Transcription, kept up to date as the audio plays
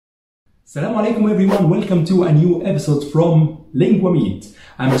Assalamu alaikum everyone, welcome to a new episode from Linguamid.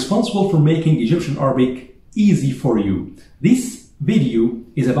 I'm responsible for making Egyptian Arabic easy for you. This video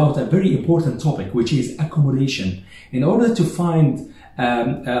is about a very important topic, which is accommodation. In order to find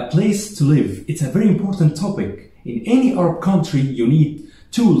a place to live, it's a very important topic. In any Arab country, you need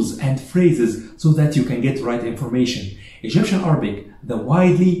tools and phrases so that you can get right information. Egyptian Arabic, the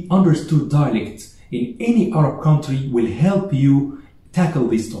widely understood dialect in any Arab country, will help you tackle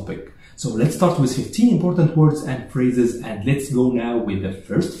this topic. So let's start with 15 important words and phrases, and let's go now with the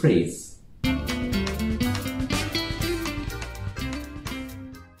first phrase.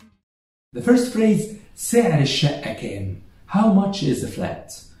 The first phrase, سعر الشقة كام? How much is the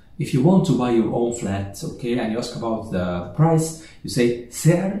flat? If you want to buy your own flat, okay, and you ask about the price, you say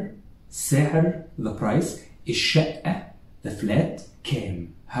سعر, the price, الشقة, the flat, كام?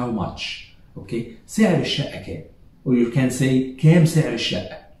 How much? Okay, سعر الشقة كام? Or you can say كام سعر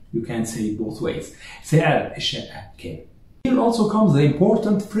الشقة? You can say it both ways. سعر الشقة كام? Here also comes the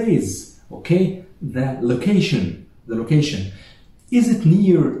important phrase, okay? The location. Is it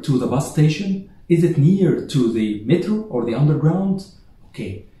near to the bus station? Is it near to the metro or the underground?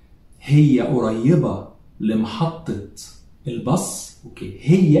 Okay. هي قريبة لمحطة الباص. Okay.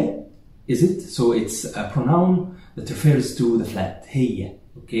 هي, is it? So it's a pronoun that refers to the flat. هي.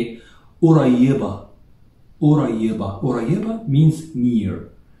 Okay. قريبة. قريبة means near.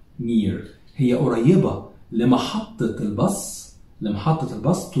 هي قريبة لمحطة الباص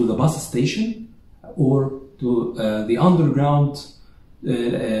to the bus station or to the underground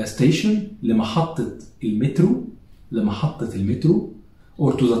station لمحطة المترو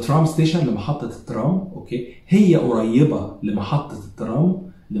or to the tram station لمحطة الترام. Okay. هي قريبة لمحطة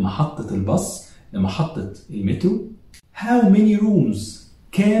الترام لمحطة الباص لمحطة المترو. How many rooms?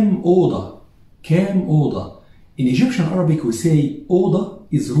 كام أوضة? In Egyptian Arabic we say أوضة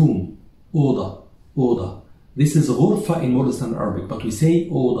is room. أوضة. This is غرفة in modern standard Arabic, but we say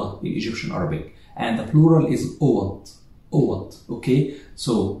أوضة in Egyptian Arabic, and the plural is أوض. Okay,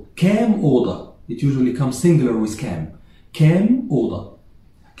 so كام أوضة, it usually comes singular with كام. كام أوضة.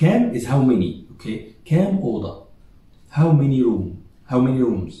 كام is how many. Okay, كام أوضة. How many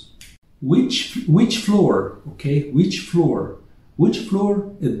rooms. Which floor. Okay, which floor.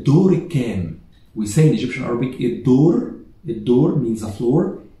 الدور الكام. We say in Egyptian Arabic الدور means a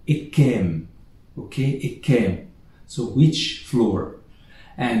floor. الكام. Okay, الكام. So which floor.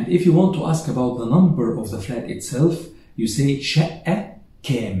 And if you want to ask about the number of the flat itself, you say شقة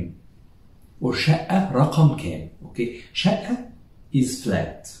كام or شقة رقم كام. Okay, شقة is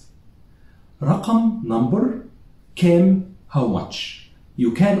flat. رقم number. كام how much.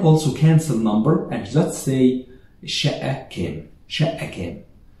 You can also cancel number and just say شقة كام.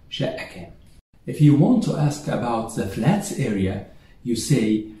 If you want to ask about the flats area, you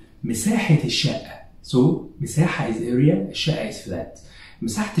say مساحة الشقة. So مساحة is area, الشقة is flat.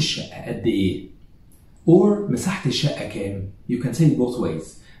 مساحة الشقة قد إيه؟ Or مساحة الشقة كام? You can say it both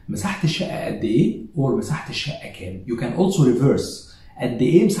ways. مساحة الشقة قد إيه or مساحة الشقة كام? You can also reverse. قد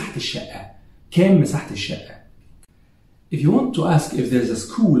إيه مساحة الشقة؟ كام مساحة الشقة؟ If you want to ask if there's a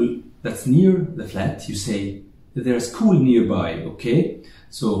school that's near the flat, you say there's a school nearby. Okay?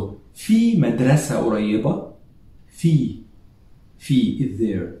 So في مدرسة قريبة. في is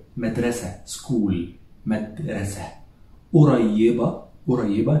there. مدرسة school. مدرسة قريبة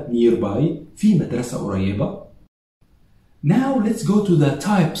nearby. في مدرسة قريبة. Now let's go to the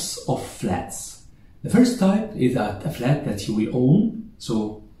types of flats. The first type is a flat that you will own.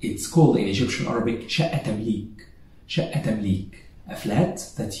 So it's called in Egyptian Arabic شقة تمليك. A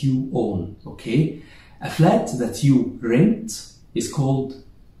flat that you own. Okay? A flat that you rent is called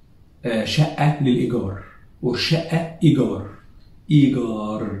شقة للإيجار or شقة إيجار.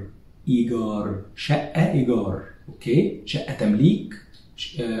 شقة إيجار. Okay, شقة تمليك,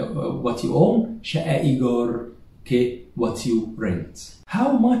 what you own. شقة إيجار, okay, what you rent.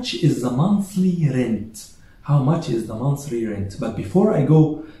 How much is the monthly rent? But before I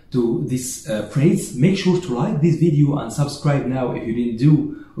go to this phrase, make sure to like this video and subscribe now if you didn't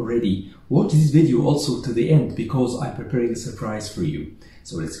do already. Watch this video also to the end because I'm preparing a surprise for you.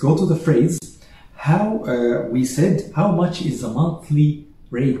 So let's go to the phrase. We said how much is the monthly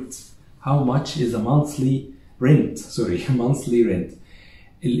rate? How much is the monthly rent? Monthly rent.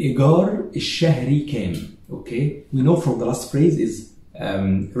 الإيجار الشهري كام? Okay, we know from the last phrase is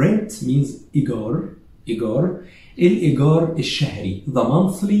rent means إيجار. الإيجار الشهري, the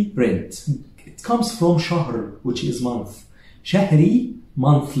monthly rent. It comes from شهر, which is month. شهري,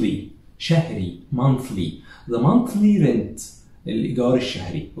 monthly. The monthly rent. الإيجار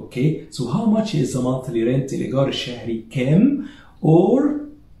الشهري. Okay, so how much is the monthly rent? الإيجار الشهري كام or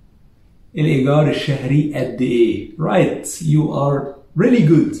الإيجار الشهري قد إيه؟ Right, you are really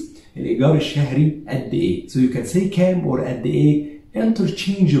good. الإيجار الشهري قد إيه? So you can say كام or قد إيه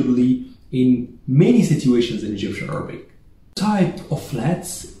interchangeably in many situations in Egyptian Arabic. Type of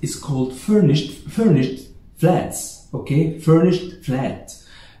flats is called furnished flats. Okay, furnished flat,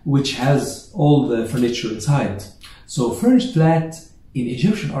 which has all the furniture inside. So furnished flat in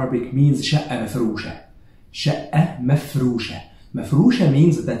Egyptian Arabic means شقة مفروشة. شقة مفروشة. مفروشة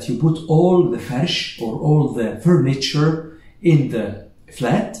means that you put all the فرش or all the furniture in the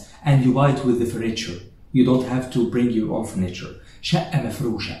flat and you buy it with the furniture. You don't have to bring your own furniture. شقة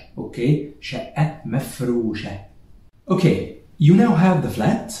مفروشة. Okay, شقة مفروشة. Okay, you now have the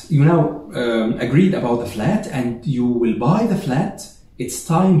flat. You now agreed about the flat and you will buy the flat. It's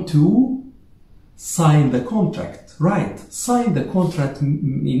time to sign the contract. Right, sign the contract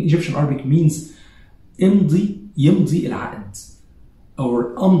in Egyptian Arabic means يمضي العقد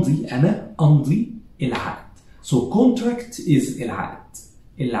or أنا أمضي العقد. So contract is العقد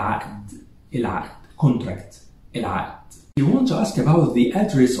contract العقد. You want to ask about the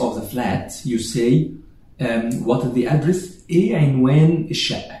address of the flat, you say what is the address? إيه عنوان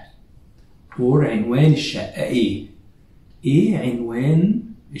الشقة or عنوان الشقة إيه عنوان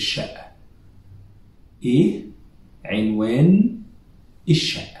الشقة إيه عنوان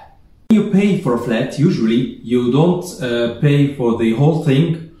الشقة. When you pay for a flat, usually you don't pay for the whole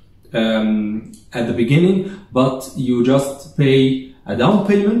thing at the beginning, but you just pay a down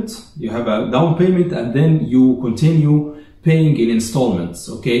payment. You have a down payment and then you continue paying in installments.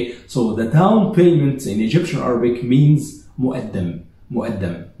 Okay, so the down payment in Egyptian Arabic means مقدم.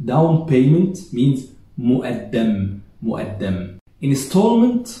 Down payment means مقدم.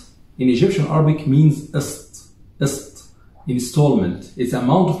 Installment in Egyptian Arabic means قسط. Installment. It's the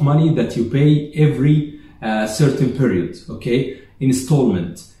amount of money that you pay every certain period. Okay,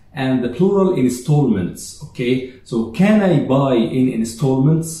 installment. And the plural installments. Okay, so can I buy in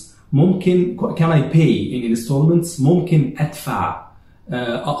installments? Can I pay in installments? ممكن أدفع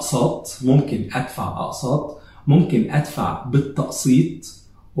أقساط. ممكن أدفع بالتقسيط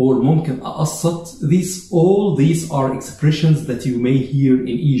or ممكن أقسط. All these are expressions that you may hear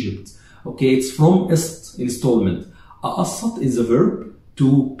in Egypt. Okay, it's from installment. أقسط is a verb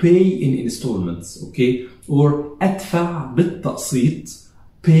to pay in installments. Okay, or أدفع بالتقسيط,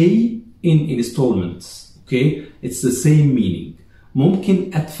 pay in installments. Okay, it's the same meaning.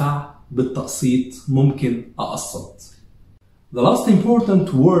 ممكن أدفع بالتقسيط, ممكن أقسط. The last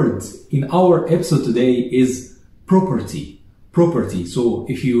important word in our episode today is property. So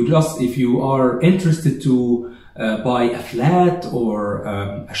if you are interested to buy a flat or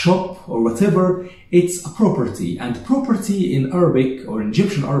a shop or whatever, it's a property. And property in Arabic or in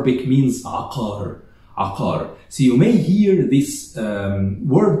Egyptian Arabic means عقار. So you may hear this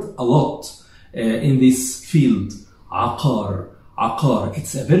word a lot in this field. عقار.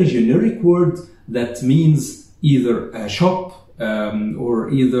 It's a very generic word that means either a shop or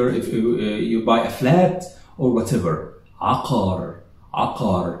either if you buy a flat or whatever. عقار.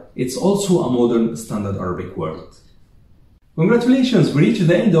 It's also a modern standard Arabic word. Congratulations, we reached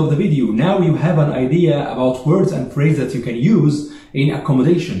the end of the video. Now you have an idea about words and phrases that you can use in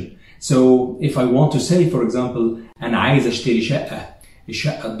accommodation. So if I want to say, for example, أنا عايز أشتري شقة.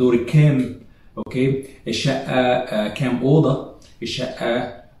 الشقة الدور الكام. Okay. الشقة كام أوضة.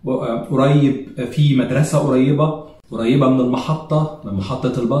 الشقة قريب في مدرسة قريبة من المحطة, من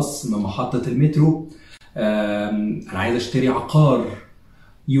محطة الباص, من محطة المترو. أنا عايز أشتري عقار.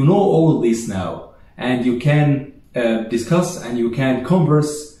 You know all this now, and you can discuss and you can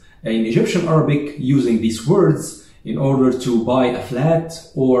converse in Egyptian Arabic using these words in order to buy a flat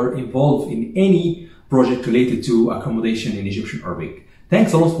or involve in any project related to accommodation in Egyptian Arabic.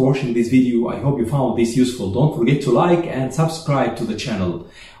 Thanks a lot for watching this video. I hope you found this useful. Don't forget to like and subscribe to the channel.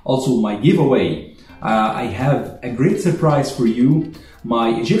 Also, my giveaway. I have a great surprise for you. My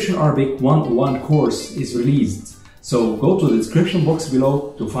Egyptian Arabic 101 course is released. So go to the description box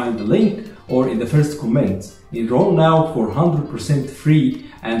below to find the link or in the first comment. Enroll now for 100% free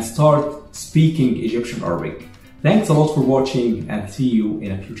and start speaking Egyptian Arabic. Thanks a lot for watching and see you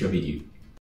in a future video.